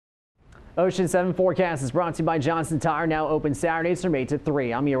Ocean 7 forecast is brought to you by Johnson Tire, now open Saturdays from 8 to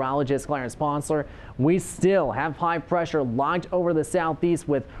 3. I'm meteorologist Clarence Ponsler. We still have high pressure locked over the southeast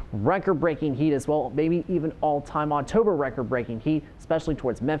with record-breaking heat as well, maybe even all-time October record-breaking heat, especially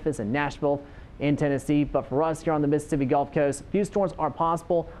towards Memphis and Nashville in Tennessee. But for us here on the Mississippi Gulf Coast, a few storms are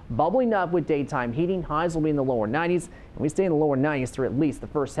possible, bubbling up with daytime heating. Highs will be in the lower 90s, and we stay in the lower 90s through at least the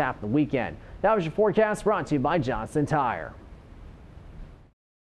first half of the weekend. That was your forecast brought to you by Johnson Tire.